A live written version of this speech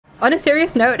On a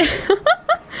serious note,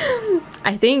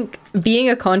 I think being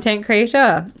a content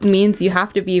creator means you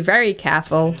have to be very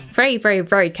careful, very, very,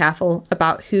 very careful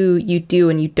about who you do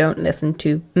and you don't listen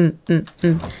to.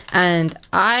 And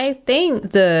I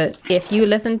think that if you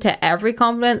listen to every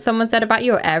compliment someone said about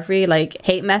you or every like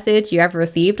hate message you ever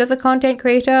received as a content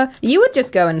creator, you would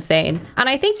just go insane. And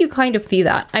I think you kind of see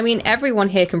that. I mean, everyone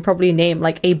here can probably name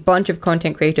like a bunch of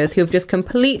content creators who have just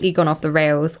completely gone off the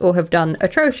rails or have done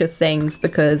atrocious things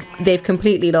because they've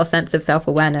completely lost sense of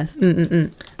self-awareness.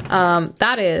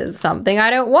 That is something I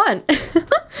don't want.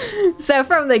 So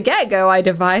from the get-go, I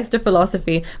devised a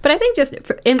philosophy. But I think just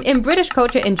in British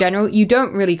culture in general, you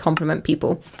don't really compliment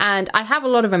people. And I have a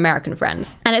lot of American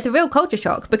friends. And it's a real culture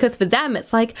shock because for them,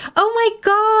 it's like, oh my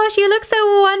gosh, you look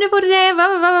so wonderful today, blah,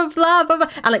 blah, blah, blah, blah,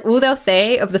 blah. And like all they'll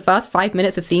say of the first 5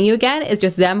 minutes of seeing you again is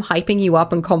just them hyping you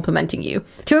up and complimenting you.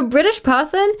 To a British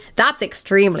person, that's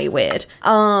extremely weird.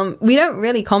 We don't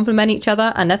really compliment each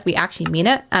other unless we actually mean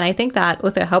it. And I think that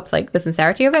also helps like the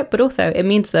sincerity of it, but also it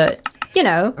means that, you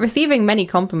know, receiving many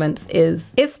compliments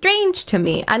is strange to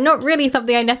me and not really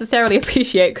something I necessarily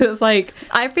appreciate, because like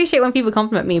I appreciate when people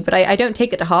compliment me, but I don't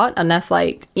take it to heart unless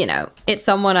like, you know, it's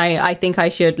someone I think I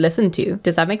should listen to.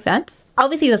 Does that make sense?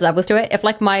 Obviously there's levels to it. If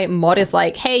like my mod is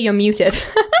like, hey, you're muted,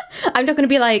 I'm not going to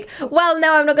be like, well,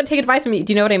 no, I'm not going to take advice from you.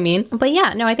 Do you know what I mean? But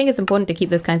yeah, no, I think it's important to keep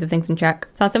those kinds of things in check.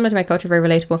 Sounds similar to my culture, very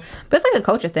relatable. But it's like a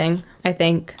culture thing, I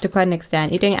think, to quite an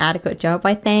extent. You're doing an adequate job.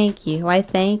 Why, thank you. Why,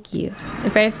 thank you. A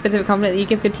very specific compliment that you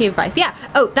give good tea advice. Yeah.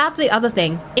 Oh, that's the other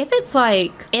thing. If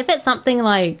it's something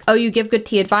like, oh, you give good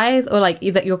tea advice, or like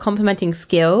that you're complimenting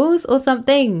skills or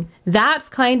something, that's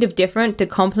kind of different to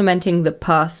complimenting the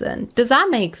person. Does that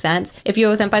make sense? If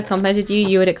your senpai's complimented you,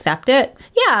 you would accept it?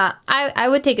 Yeah, I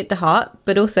would take it to heart,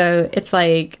 but also it's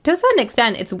like, to a certain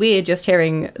extent, it's weird just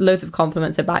hearing loads of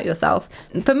compliments about yourself.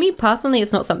 For me personally,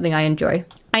 it's not something I enjoy.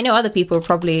 I know other people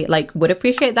probably like would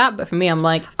appreciate that, but for me, I'm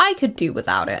like, I could do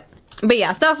without it. But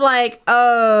yeah, stuff like,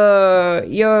 oh,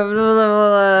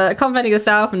 you're complimenting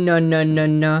yourself. No, no, no,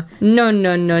 no. No,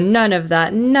 no, no, none of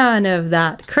that. None of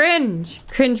that. Cringe.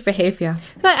 Cringe behavior.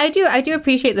 So I do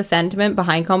appreciate the sentiment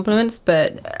behind compliments,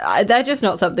 but they're just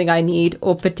not something I need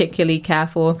or particularly care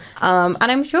for. And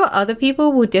I'm sure other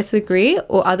people will disagree,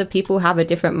 or other people have a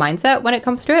different mindset when it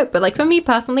comes to it. But like for me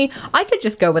personally, I could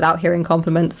just go without hearing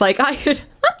compliments. Like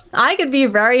I could be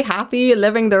very happy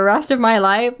living the rest of my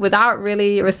life without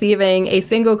really receiving a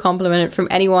single compliment from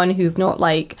anyone who's not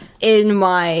like in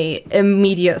my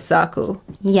immediate circle.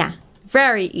 Yeah,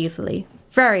 very easily.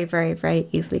 Very, very, very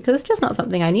easily, because it's just not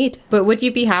something I need. But would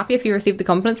you be happy if you received the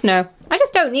compliments? No, I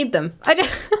just don't need them.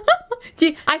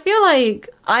 I feel like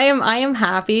I am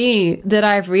happy that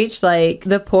I've reached like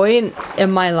the point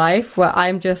in my life where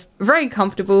I'm just very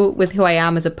comfortable with who I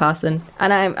am as a person,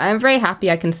 and I'm very happy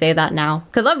I can say that now.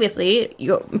 Because obviously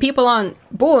people aren't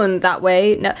born that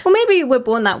way. No, well, maybe we're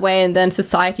born that way and then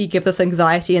society gives us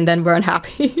anxiety and then we're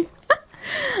unhappy.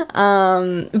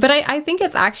 But I think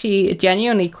it's actually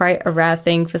genuinely quite a rare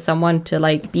thing for someone to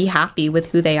like be happy with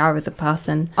who they are as a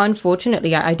person.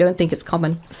 Unfortunately, I don't think it's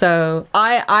common. So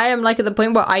I am like at the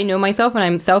point where I know myself and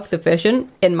I'm self-sufficient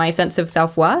in my sense of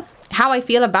self-worth. How I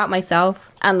feel about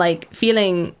myself and like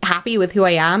feeling happy with who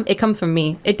I am, it comes from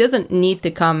me. It doesn't need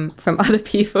to come from other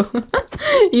people.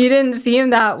 You didn't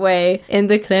seem that way in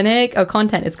the clinic. Oh,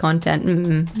 content is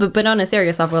content. But on a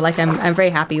serious level, like I'm very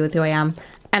happy with who I am.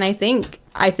 And I think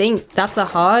that's a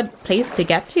hard place to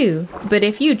get to. But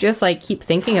if you just like keep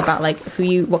thinking about like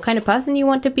what kind of person you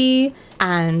want to be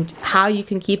and how you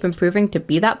can keep improving to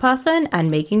be that person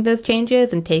and making those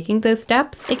changes and taking those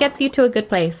steps, it gets you to a good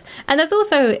place. And there's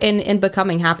also in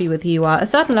becoming happy with who you are, a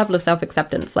certain level of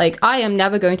self-acceptance. Like I am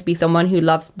never going to be someone who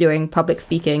loves doing public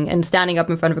speaking and standing up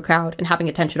in front of a crowd and having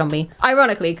attention on me.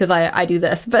 Ironically, because I do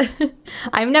this, but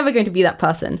I'm never going to be that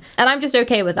person. And I'm just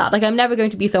okay with that. Like I'm never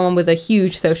going to be someone with a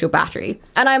huge social battery.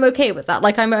 And I'm okay with that.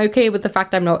 Like I'm okay with the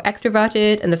fact I'm not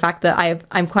extroverted and the fact that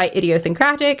I'm quite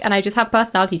idiosyncratic and I just have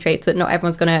personality traits that not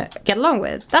everyone's gonna get along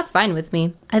with. That's fine with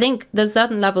me. I think there's a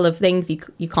certain level of things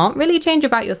you can't really change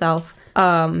about yourself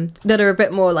that are a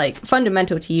bit more like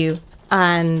fundamental to you.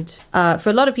 And for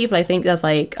a lot of people, I think there's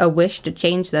like a wish to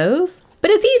change those. But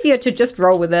it's easier to just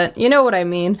roll with it. You know what I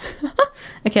mean?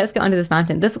 Okay, let's get onto this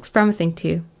mountain. This looks promising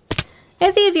too.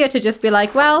 It's easier to just be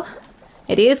like, well,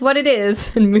 it is what it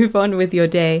is, and move on with your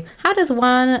day. How does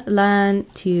one learn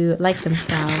to like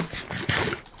themselves?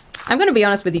 I'm gonna be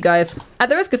honest with you guys. At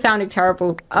the risk of sounding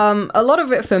terrible, a lot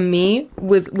of it for me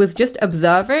was just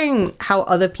observing how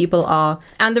other people are,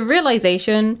 and the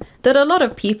realization that a lot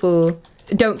of people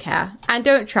don't care and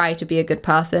don't try to be a good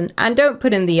person and don't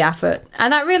put in the effort.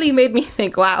 And that really made me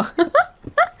think, wow,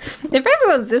 if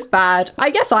everyone's this bad, I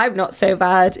guess I'm not so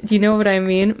bad. Do you know what I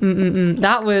mean?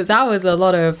 That was a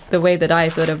lot of the way that I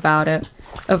thought about it,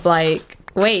 of like,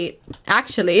 wait,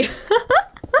 actually,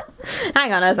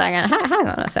 hang on a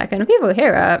second. People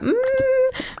here are,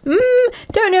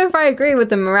 don't know if I agree with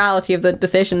the morality of the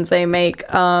decisions they make.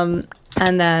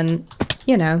 And then,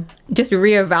 you know, just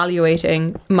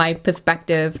reevaluating my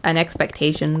perspective and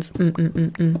expectations.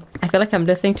 I feel like I'm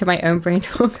listening to my own brain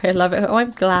talk. I love it. Oh,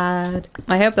 I'm glad.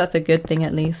 I hope that's a good thing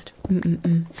at least.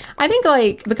 I think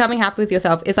like becoming happy with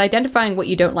yourself is identifying what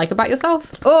you don't like about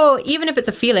yourself, or even if it's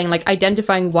a feeling, like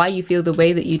identifying why you feel the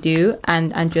way that you do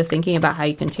and just thinking about how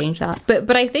you can change that.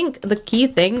 But I think the key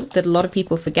thing that a lot of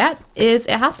people forget is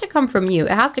it has to come from you.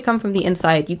 It has to come from the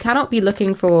inside. You cannot be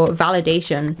looking for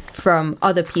validation from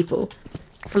other people.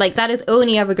 Like that is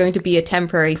only ever going to be a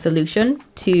temporary solution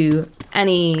to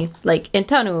any like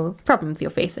internal problems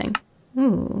you're facing.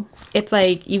 Ooh. It's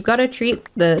like you've got to treat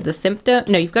the symptom.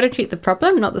 No, you've got to treat the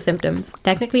problem, not the symptoms.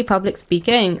 Technically, public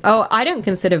speaking. Oh, I don't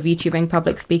consider VTubing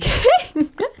public speaking.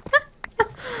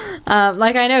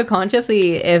 Like I know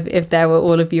consciously if there were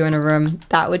all of you in a room,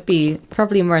 that would be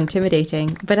probably more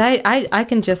intimidating. But I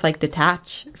can just like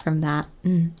detach from that.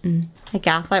 I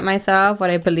gaslight myself. What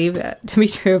I believe to be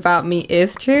true about me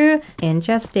is true.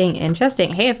 Interesting.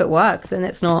 Hey, if it works and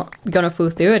it's not gonna fall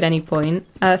through at any point.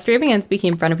 Streaming and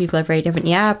speaking in front of people are very different.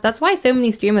 Yeah, that's why so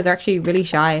many streamers are actually really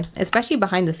shy, especially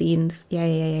behind the scenes.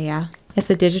 Yeah. It's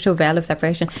a digital veil of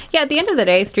separation. Yeah, at the end of the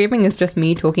day, streaming is just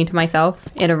me talking to myself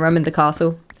in a room in the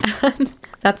castle.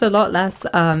 That's a lot less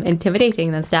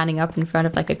intimidating than standing up in front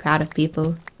of like a crowd of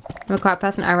people. I'm a quiet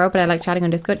person, I wrote, but I like chatting on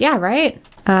Discord. Yeah, right?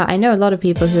 I know a lot of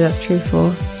people who that's true for.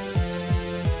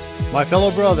 My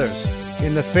fellow brothers,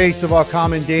 in the face of our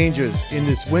common dangers, in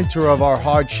this winter of our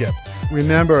hardship,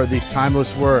 remember these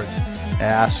timeless words,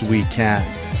 as we can.